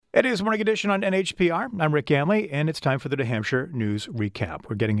It is Morning Edition on NHPR. I'm Rick Ganley, and it's time for the New Hampshire News Recap.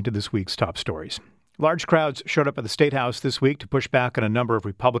 We're getting into this week's top stories. Large crowds showed up at the State House this week to push back on a number of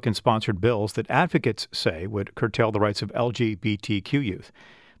Republican-sponsored bills that advocates say would curtail the rights of LGBTQ youth.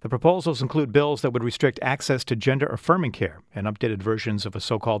 The proposals include bills that would restrict access to gender-affirming care and updated versions of a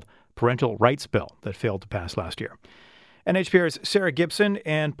so-called parental rights bill that failed to pass last year. NHPR's Sarah Gibson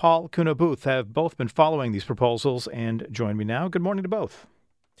and Paul Kuna-Booth have both been following these proposals and join me now. Good morning to both.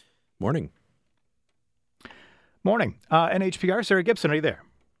 Morning. Morning. NHPR, Sarah Gibson, are you there?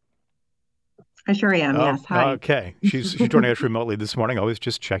 I sure am, yes. Hi. Okay. She's joining us remotely this morning, always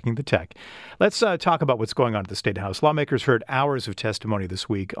just checking the tech. Let's talk about what's going on at the State House. Lawmakers heard hours of testimony this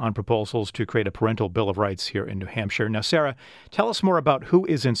week on proposals to create a parental bill of rights here in New Hampshire. Now, Sarah, tell us more about who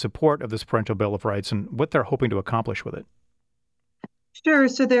is in support of this parental bill of rights and what they're hoping to accomplish with it. Sure.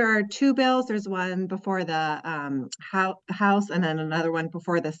 So there are two bills. There's one before the House and then another one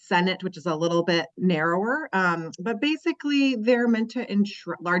before the Senate, which is a little bit narrower. But basically, they're meant to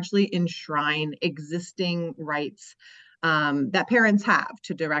largely enshrine existing rights that parents have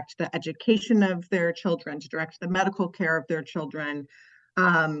to direct the education of their children, to direct the medical care of their children.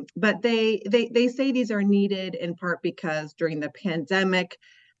 But they say these are needed in part because during the pandemic,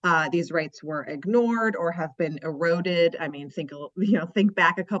 these rights were ignored or have been eroded. I mean, think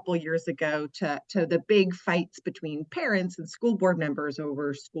back a couple years ago to the big fights between parents and school board members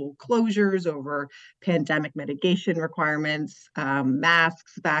over school closures, over pandemic mitigation requirements,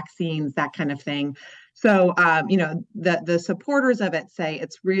 masks, vaccines, that kind of thing. So, the supporters of it say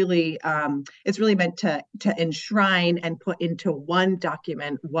it's really meant to enshrine and put into one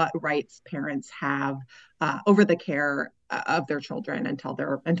document what rights parents have over the care of their children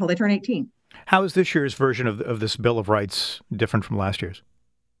until they turn 18. How is this year's version of this Bill of Rights different from last year's?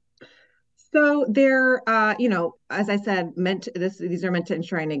 So they're, as I said, these are meant to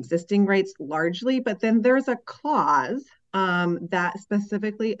enshrine existing rights largely, but then there's a clause that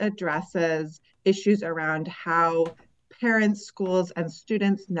specifically addresses issues around how parents, schools, and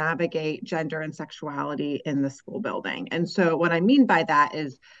students navigate gender and sexuality in the school building. And so what I mean by that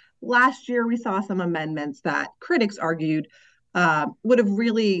is last year we saw some amendments that critics argued would have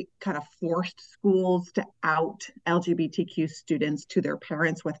really kind of forced schools to out LGBTQ students to their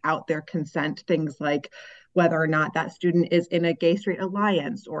parents without their consent. Things like whether or not that student is in a gay-straight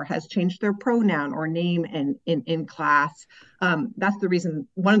alliance or has changed their pronoun or name in class. That's the reason,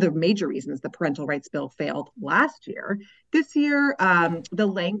 one of the major reasons the parental rights bill failed last year. This year, the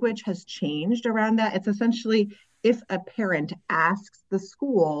language has changed around that. It's essentially if a parent asks the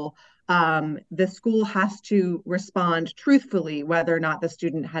school has to respond truthfully whether or not the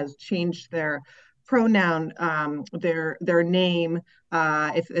student has changed their pronoun, their name.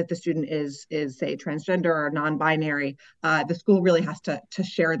 If the student is say transgender or non-binary, the school really has to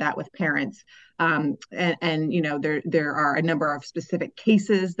share that with parents. And there are a number of specific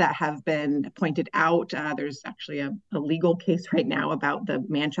cases that have been pointed out. There's actually a legal case right now about the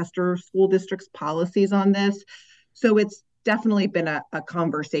Manchester School District's policies on this. So it's definitely been a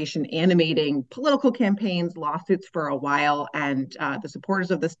conversation animating political campaigns, lawsuits for a while, and the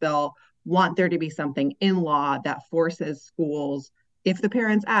supporters of this bill want there to be something in law that forces schools, if the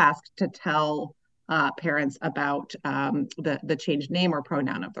parents ask, to tell parents about the changed name or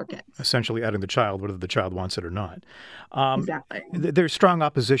pronoun of their kids. Essentially adding the child, whether the child wants it or not. Exactly. There's strong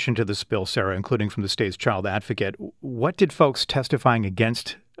opposition to this bill, Sarah, including from the state's child advocate. What did folks testifying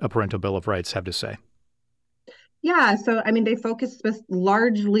against a parental bill of rights have to say? Yeah, so I mean, they focus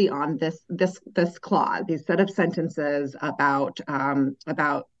largely on this clause, these set of sentences about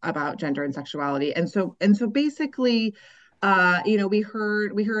gender and sexuality, and so basically, we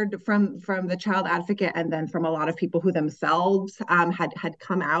heard from the child advocate and then from a lot of people who themselves had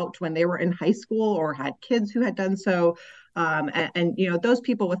come out when they were in high school or had kids who had done so. And those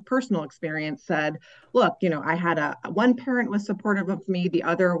people with personal experience said, look, I had one parent was supportive of me, the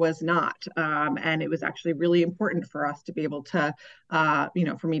other was not. And it was actually really important for us to be able to,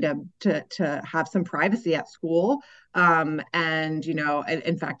 for me to have some privacy at school. In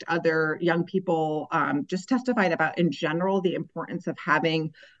fact, other young people just testified about, in general, the importance of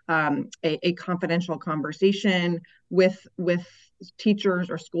having a confidential conversation with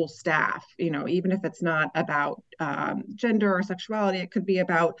teachers or school staff, even if it's not about gender or sexuality. It could be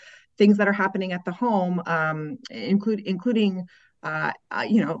about things that are happening at the home, including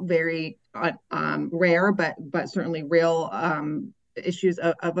very rare but certainly real issues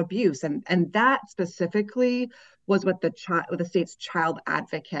of abuse, and that specifically was what the state's child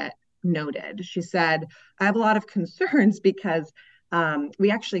advocate noted. She said, I have a lot of concerns because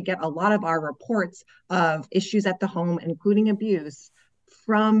we actually get a lot of our reports of issues at the home, including abuse,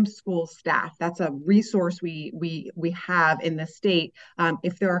 from school staff. That's a resource we have in the state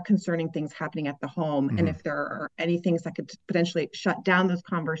if there are concerning things happening at the home, and Mm-hmm. if there are any things that could potentially shut down those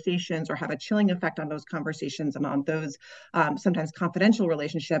conversations or have a chilling effect on those conversations and on those sometimes confidential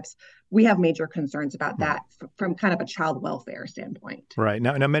relationships. We have major concerns about Right. that from kind of a child welfare standpoint. Right.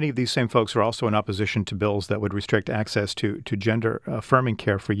 Now, many of these same folks are also in opposition to bills that would restrict access to gender-affirming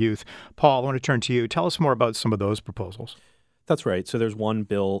care for youth. Paul, I want to turn to you. Tell us more about some of those proposals. That's right. So there's one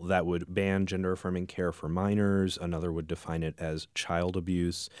bill that would ban gender-affirming care for minors. Another would define it as child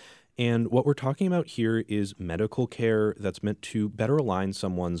abuse. And what we're talking about here is medical care that's meant to better align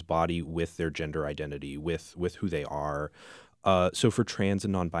someone's body with their gender identity, with who they are. So for trans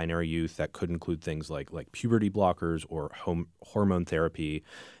and non-binary youth, that could include things like puberty blockers or hormone therapy.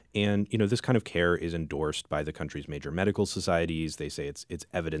 And, this kind of care is endorsed by the country's major medical societies. They say it's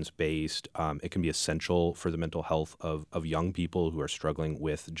evidence-based. It can be essential for the mental health of young people who are struggling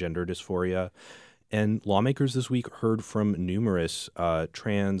with gender dysphoria. And lawmakers this week heard from numerous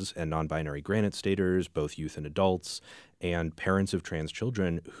trans and non-binary Granite Staters, both youth and adults, and parents of trans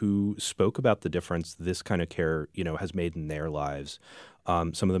children who spoke about the difference this kind of care, has made in their lives.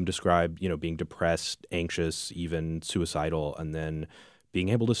 Some of them described, being depressed, anxious, even suicidal, and then being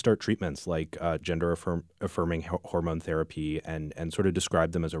able to start treatments like gender-affirming hormone therapy and sort of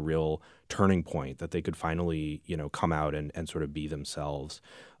describe them as a real turning point that they could finally, come out and sort of be themselves.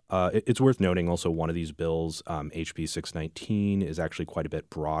 It's worth noting also one of these bills, HB 619, is actually quite a bit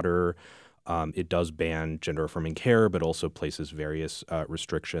broader. It does ban gender-affirming care, but also places various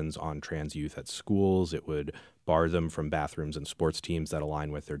restrictions on trans youth at schools. It would bar them from bathrooms and sports teams that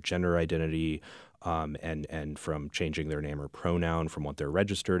align with their gender identity, and from changing their name or pronoun from what they're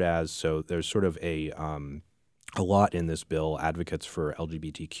registered as. So there's sort of a lot in this bill. Advocates for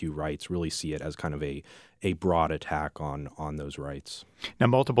LGBTQ rights really see it as kind of a broad attack on those rights. Now,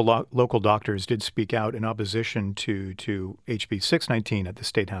 multiple local doctors did speak out in opposition to HB 619 at the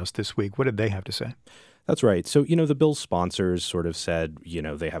State House this week. What did they have to say? That's right. So, the bill's sponsors sort of said,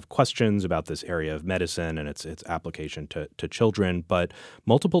 they have questions about this area of medicine and its application to children. But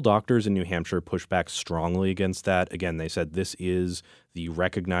multiple doctors in New Hampshire pushed back strongly against that. Again, they said this is the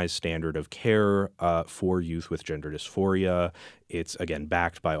recognized standard of care for youth with gender dysphoria. It's, again,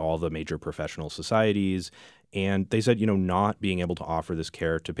 backed by all the major professional societies. And they said, not being able to offer this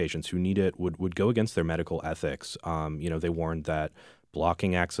care to patients who need it would go against their medical ethics. They warned that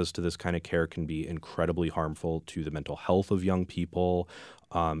blocking access to this kind of care can be incredibly harmful to the mental health of young people.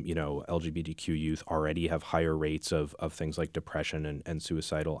 LGBTQ youth already have higher rates of things like depression and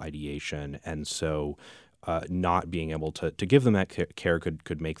suicidal ideation. And so not being able to give them that care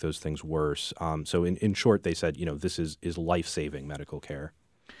could make those things worse. So in short, they said, this is life-saving medical care.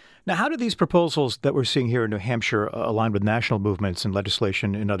 Now, how do these proposals that we're seeing here in New Hampshire align with national movements and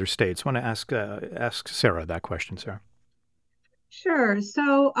legislation in other states? I want to ask Sarah that question, Sarah. Sure.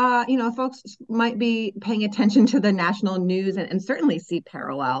 So, folks might be paying attention to the national news and certainly see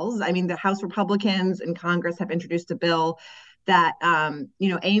parallels. I mean, the House Republicans in Congress have introduced a bill that,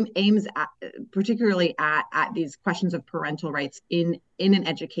 aims at, particularly at these questions of parental rights in an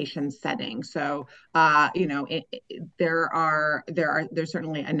education setting. So, there's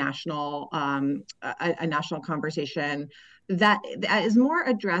certainly a national conversation that is more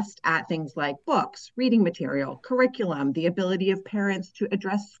addressed at things like books, reading material, curriculum, the ability of parents to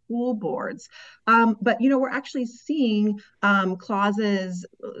address school boards. But we're actually seeing clauses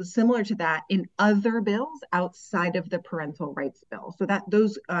similar to that in other bills outside of the parental rights bill. So that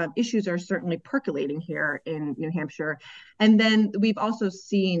those issues are certainly percolating here in New Hampshire. And then we've also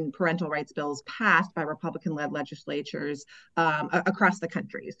seen parental rights bills passed by Republican-led legislatures across the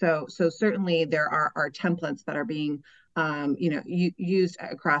country. So certainly there are templates that are being used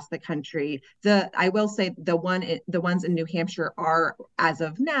across the country. I will say the ones in New Hampshire are, as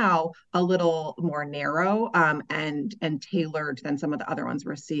of now, a little more narrow and tailored than some of the other ones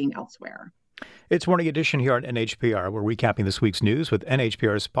we're seeing elsewhere. It's Morning Edition here on NHPR. We're recapping this week's news with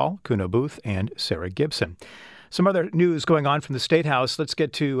NHPR's Paul Kuno-Booth and Sarah Gibson. Some other news going on from the State House. Let's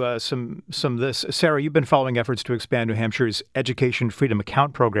get to some of this. Sarah, you've been following efforts to expand New Hampshire's Education Freedom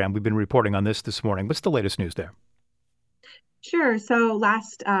Account program. We've been reporting on this morning. What's the latest news there? Sure. So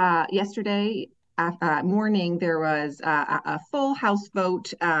yesterday morning, there was a full House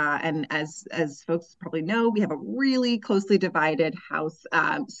vote. And as folks probably know, we have a really closely divided House.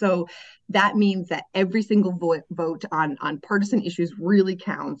 So that means that every single vote on partisan issues really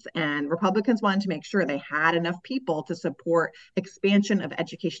counts. And Republicans wanted to make sure they had enough people to support expansion of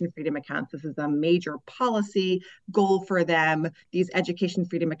education freedom accounts. This is a major policy goal for them. These education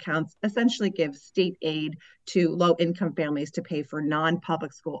freedom accounts essentially give state aid to low-income families to pay for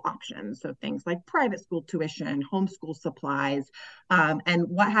non-public school options. So things like private school tuition, homeschool supplies. And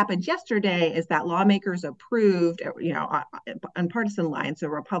what happened yesterday is that lawmakers approved, on partisan lines, so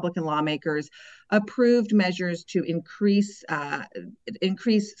Republican lawmakers approved measures to increase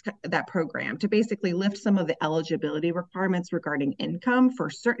that program, to basically lift some of the eligibility requirements regarding income for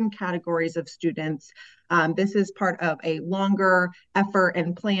certain categories of students. This is part of a longer effort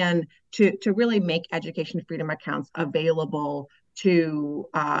and plan to really make education freedom accounts available to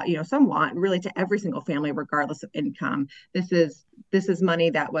some want really to every single family regardless of income. This is money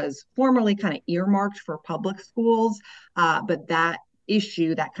that was formerly kind of earmarked for public schools, but that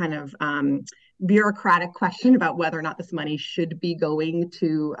issue, that kind of bureaucratic question about whether or not this money should be going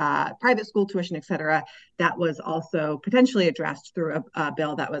to private school tuition, et cetera, that was also potentially addressed through a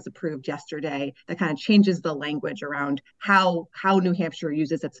bill that was approved yesterday that kind of changes the language around how New Hampshire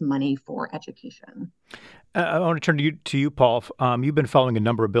uses its money for education. I want to turn to you, Paul. You've been following a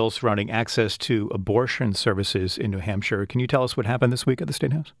number of bills surrounding access to abortion services in New Hampshire. Can you tell us what happened this week at the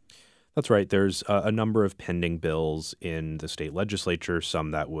State House? That's right. There's a number of pending bills in the state legislature,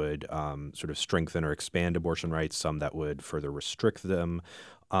 some that would sort of strengthen or expand abortion rights, some that would further restrict them.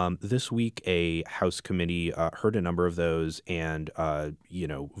 This week, a House committee heard a number of those and,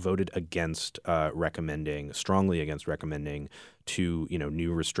 voted strongly against recommending two,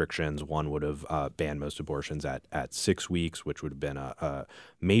 new restrictions. One would have banned most abortions at 6 weeks, which would have been a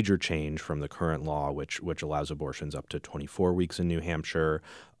major change from the current law, which allows abortions up to 24 weeks in New Hampshire.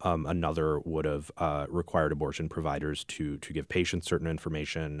 Another would have required abortion providers to give patients certain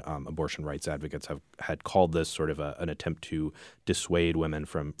information. Abortion rights advocates had called this sort of an attempt to dissuade women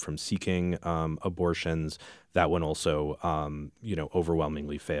from seeking abortions. That one also,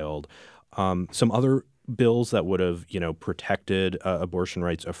 overwhelmingly failed. Some other bills that would have, protected abortion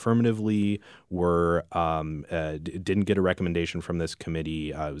rights affirmatively were didn't get a recommendation from this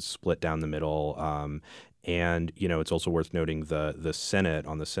committee. It was split down the middle. And, it's also worth noting the Senate,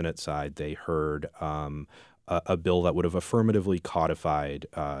 on the Senate side, they heard a bill that would have affirmatively codified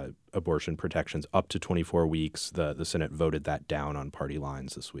abortion protections up to 24 weeks. The Senate voted that down on party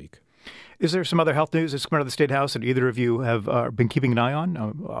lines this week. Is there some other health news that's come out of the State House that either of you have been keeping an eye on?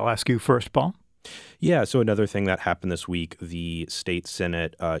 I'll ask you first, Paul. Yeah, so another thing that happened this week, the state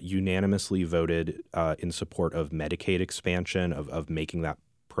Senate unanimously voted in support of Medicaid expansion, of making that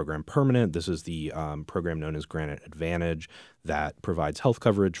program permanent. This is the program known as Granite Advantage that provides health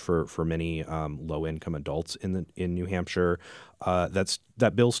coverage for many low-income adults in New Hampshire.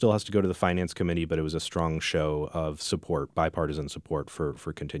 That bill still has to go to the Finance Committee, but it was a strong show of support, bipartisan support for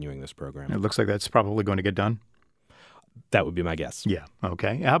continuing this program. It looks like that's probably going to get done. That would be my guess. Yeah.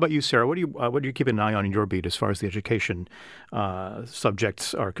 Okay. How about you, Sarah? What do you keep an eye on in your beat as far as the education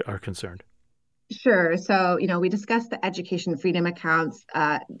subjects are concerned? Sure. So, we discussed the education freedom accounts.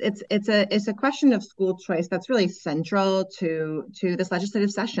 It's a question of school choice that's really central to this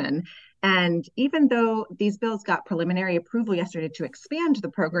legislative session. And even though these bills got preliminary approval yesterday to expand the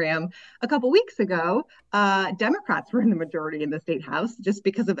program, a couple weeks ago, Democrats were in the majority in the State House just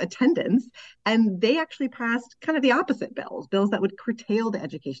because of attendance. And they actually passed kind of the opposite bills that would curtail the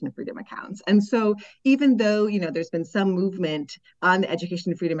education freedom accounts. And so even though, there's been some movement on the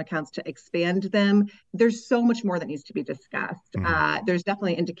education freedom accounts to expand them, there's so much more that needs to be discussed. Mm-hmm. There's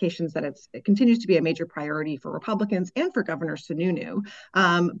definitely indications that it continues to be a major priority for Republicans and for Governor Sununu.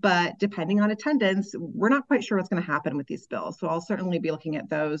 But depending on attendance, we're not quite sure what's going to happen with these bills. So I'll certainly be looking at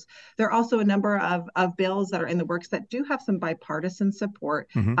those. There are also a number of bills that are in the works that do have some bipartisan support,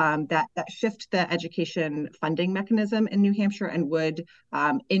 mm-hmm. that shift the education funding mechanism in New Hampshire and would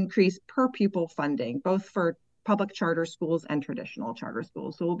increase per pupil funding, both for public charter schools and traditional charter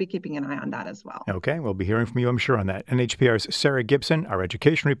schools. So we'll be keeping an eye on that as well. Okay, we'll be hearing from you, I'm sure, on that. NHPR's Sarah Gibson, our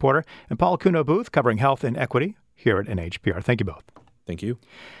education reporter, and Paul Kuno-Booth covering health and equity here at NHPR. Thank you both. Thank you.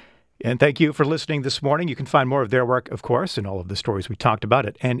 And thank you for listening this morning. You can find more of their work, of course, and all of the stories we talked about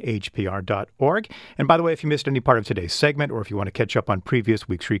at nhpr.org. And by the way, if you missed any part of today's segment or if you want to catch up on previous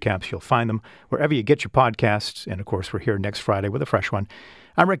week's recaps, you'll find them wherever you get your podcasts. And, of course, we're here next Friday with a fresh one.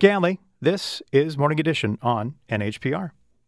 I'm Rick Ganley. This is Morning Edition on NHPR.